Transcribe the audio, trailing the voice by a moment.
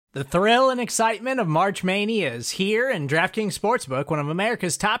The thrill and excitement of March Mania is here, and DraftKings Sportsbook, one of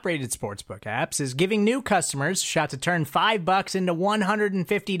America's top-rated sportsbook apps, is giving new customers a shot to turn $5 into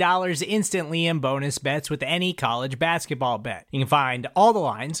 $150 instantly in bonus bets with any college basketball bet. You can find all the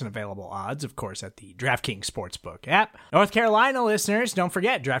lines and available odds, of course, at the DraftKings Sportsbook app. North Carolina listeners, don't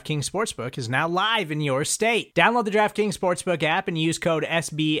forget, DraftKings Sportsbook is now live in your state. Download the DraftKings Sportsbook app and use code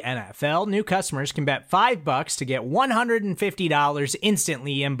SBNFL. New customers can bet $5 to get $150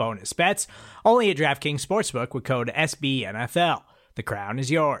 instantly in bonus bets, only at DraftKings Sportsbook with code SBNFL. The crown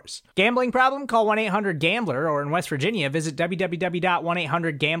is yours. Gambling problem? Call 1-800-GAMBLER, or in West Virginia, visit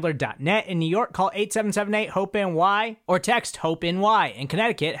www.1800gambler.net. In New York, call 877-8-HOPE-NY or text HOPE-NY. In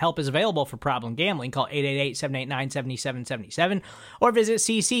Connecticut, help is available for problem gambling. Call 888-789-7777 or visit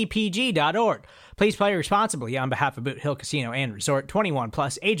ccpg.org. Please play responsibly on behalf of Boot Hill Casino and Resort. 21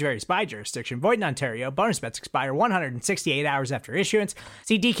 plus, age varies by jurisdiction. Void in Ontario. Bonus bets expire 168 hours after issuance.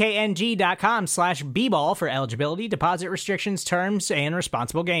 See dkng.com/bball for eligibility, deposit restrictions, terms, and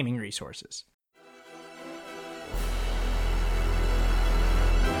responsible gaming resources.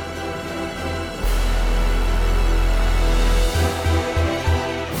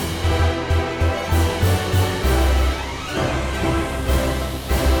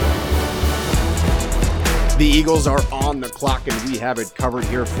 The Eagles are on the clock, and we have it covered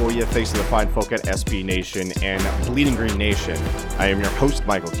here for you, thanks to the fine folk at SBNation and Bleeding Green Nation. I am your host,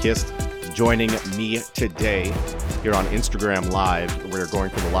 Michael Kist. Joining me today here on Instagram Live, we're going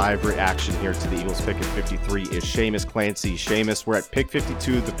for the live reaction here to the Eagles pick at 53, is Shamus Clancy. Shamus, we're at pick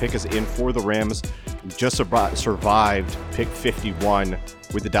 52. The pick is in for the Rams. Just survived pick 51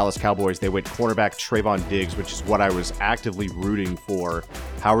 with the Dallas Cowboys. They went cornerback Trayvon Diggs, which is what I was actively rooting for.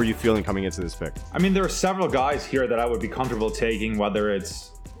 How are you feeling coming into this pick? I mean, there are several guys here that I would be comfortable taking, whether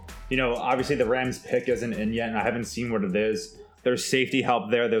it's, obviously the Rams pick isn't in yet, and I haven't seen what it is. There's safety help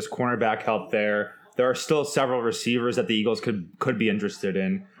there. There's cornerback help there. There are still several receivers that the Eagles could be interested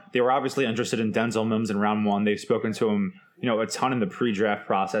in. They were obviously interested in Denzel Mims in round one. They've spoken to him, a ton in the pre-draft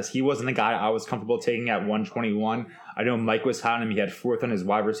process. He wasn't the guy I was comfortable taking at 121. I know Mike was high on him. He had fourth on his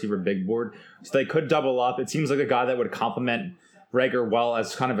wide receiver big board. So they could double up. It seems like a guy that would complement Reagor well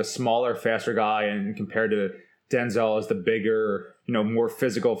as kind of a smaller, faster guy, and compared to Denzel as the bigger, more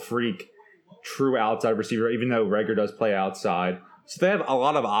physical freak, true outside receiver, even though Reagor does play outside. So they have a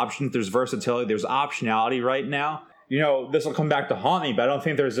lot of options. There's versatility. There's optionality right now. This will come back to haunt me, but I don't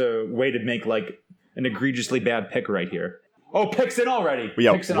think there's a way to make like an egregiously bad pick right here. Oh, pick's in already.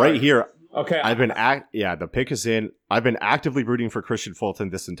 Yeah, pick's in right already. Here. Okay. The pick is in. I've been actively rooting for Christian Fulton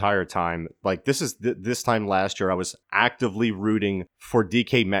this entire time. Like this time last year, I was actively rooting for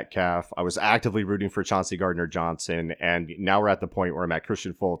DK Metcalf. I was actively rooting for Chauncey Gardner-Johnson, and now we're at the point where I'm at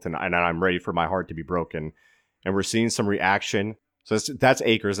Christian Fulton, and I'm ready for my heart to be broken. And we're seeing some reaction. So that's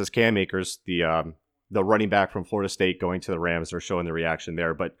Akers. That's Cam Akers, the running back from Florida State going to the Rams. They're showing the reaction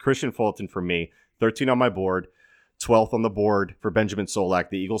there. But Christian Fulton for me, 13 on my board. 12th on the board for Benjamin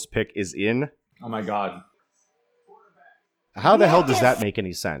Solak. The Eagles pick is in. Oh, my God. How the hell does that make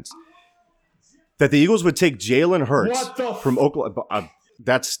any sense? That the Eagles would take Jalen Hurts from Oklahoma.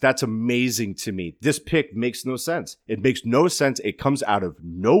 That's amazing to me. This pick makes no sense. It makes no sense. It comes out of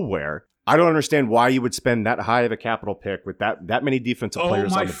nowhere. I don't understand why you would spend that high of a capital pick with that many defensive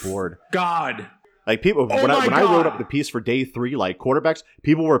players on the board. God. Like people, when I wrote up the piece for day 3, like quarterbacks,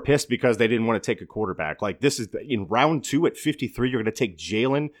 people were pissed because they didn't want to take a quarterback. Like this is in round 2 at 53, you're going to take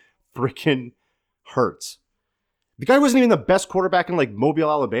Jalen freaking Hurts. The guy wasn't even the best quarterback in like Mobile,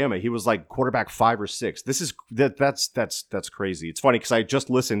 Alabama. He was like quarterback 5 or 6. That's crazy. It's funny because I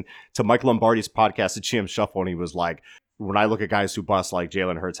just listened to Mike Lombardi's podcast at GM Shuffle, and he was like, when I look at guys who bust, like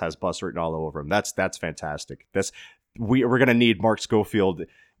Jalen Hurts has bust written all over him. That's fantastic. We're going to need Mark Schofield.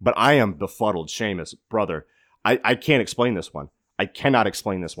 But I am befuddled, Shamus, brother. I can't explain this one. I cannot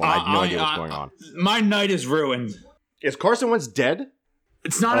explain this one. I have no idea what's going on. My night is ruined. Is Carson Wentz dead?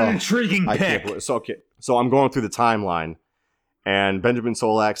 It's not an intriguing pick. It's okay. So I'm going through the timeline, and Benjamin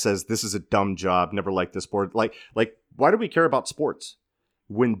Solak says this is a dumb job. Never liked this sport. Like why do we care about sports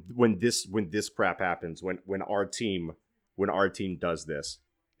when this crap happens? When our team does this,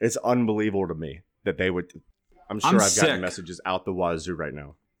 it's unbelievable to me that they would. I'm sure I've gotten messages out the wazoo right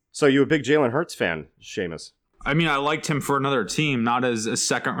now. So you a big Jalen Hurts fan, Shamus? I mean, I liked him for another team, not as a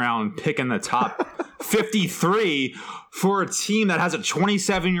second-round pick in the top 53 for a team that has a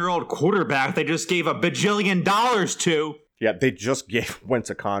 27-year-old quarterback they just gave $1 bajillion to. Yeah, they just gave Wentz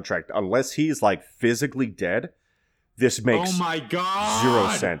a contract. Unless he's, like, physically dead, this makes zero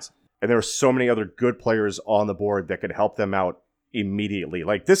sense. And there are so many other good players on the board that could help them out immediately.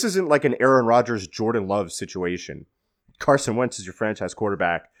 Like, this isn't like an Aaron Rodgers, Jordan Love situation. Carson Wentz is your franchise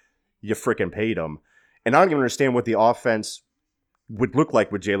quarterback. you freaking paid him. And I don't even understand what the offense would look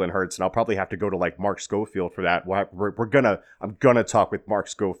like with Jalen Hurts, and I'll probably have to go to like Mark Schofield for that. I'm gonna talk with Mark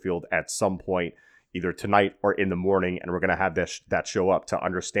Schofield at some point, either tonight or in the morning, and we're gonna have that show up to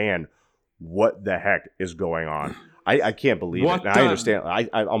understand what the heck is going on. I can't believe it. And I understand.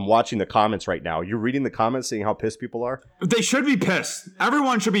 I'm watching the comments right now. You're reading the comments, seeing how pissed people are. They should be pissed.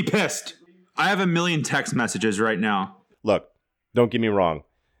 Everyone should be pissed. I have 1 million text messages right now. Look, don't get me wrong.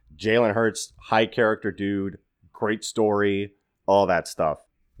 Jalen Hurts, high character dude, great story, all that stuff.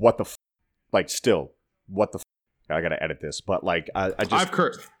 What the still, what the I gotta edit this, but like I've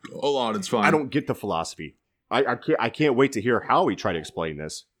cursed a lot. It's fine. I don't get the philosophy. I can't wait to hear how we try to explain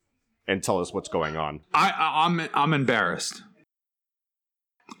this and tell us what's going on. I'm embarrassed.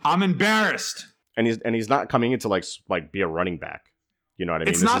 I'm embarrassed. And he's not coming in to like be a running back. You know what I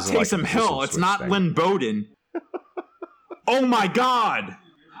mean? It's not Taysom Hill. It's not Lynn Bowden. Oh my God.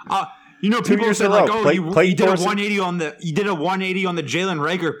 People say like, "Oh, you did a 180 on the Jalen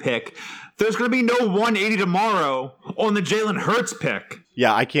Reagor pick." There's going to be no 180 tomorrow on the Jalen Hurts pick.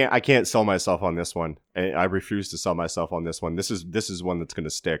 Yeah, I can't sell myself on this one. I refuse to sell myself on this one. This is one that's going to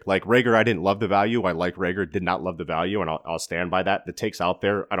stick. Like Reagor, I didn't love the value. I like Reagor, did not love the value, and I'll stand by that. The take's out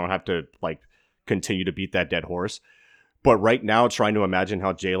there. I don't have to like continue to beat that dead horse. But right now, trying to imagine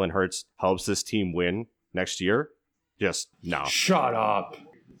how Jalen Hurts helps this team win next year, just no. Shut up.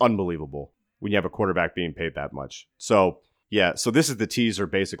 Unbelievable when you have a quarterback being paid that much. So yeah, so this is the teaser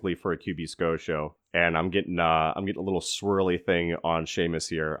basically for a QB SCO show, and I'm getting a little swirly thing on Shamus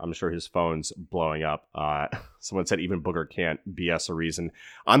here. I'm sure his phone's blowing up. Someone said even Booger can't BS a reason.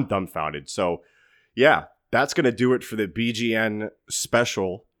 I'm dumbfounded. So yeah, that's gonna do it for the BGN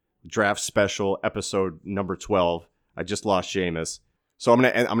special draft special episode number 12. I just lost Shamus. So I'm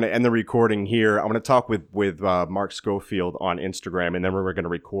gonna end the recording here. I'm gonna talk with Mark Schofield on Instagram, and then we're gonna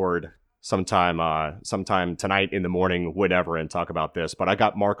record sometime tonight in the morning, whatever, and talk about this. But I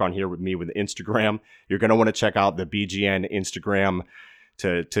got Mark on here with me with Instagram. You're gonna want to check out the BGN Instagram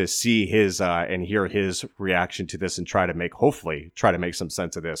to see his and hear his reaction to this, and hopefully try to make some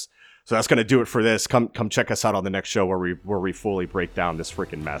sense of this. So that's gonna do it for this. Come check us out on the next show where we fully break down this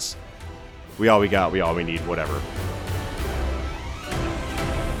freaking mess. We all we need, whatever.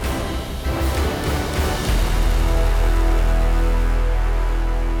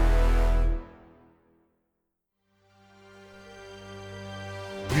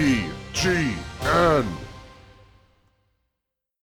 BGN.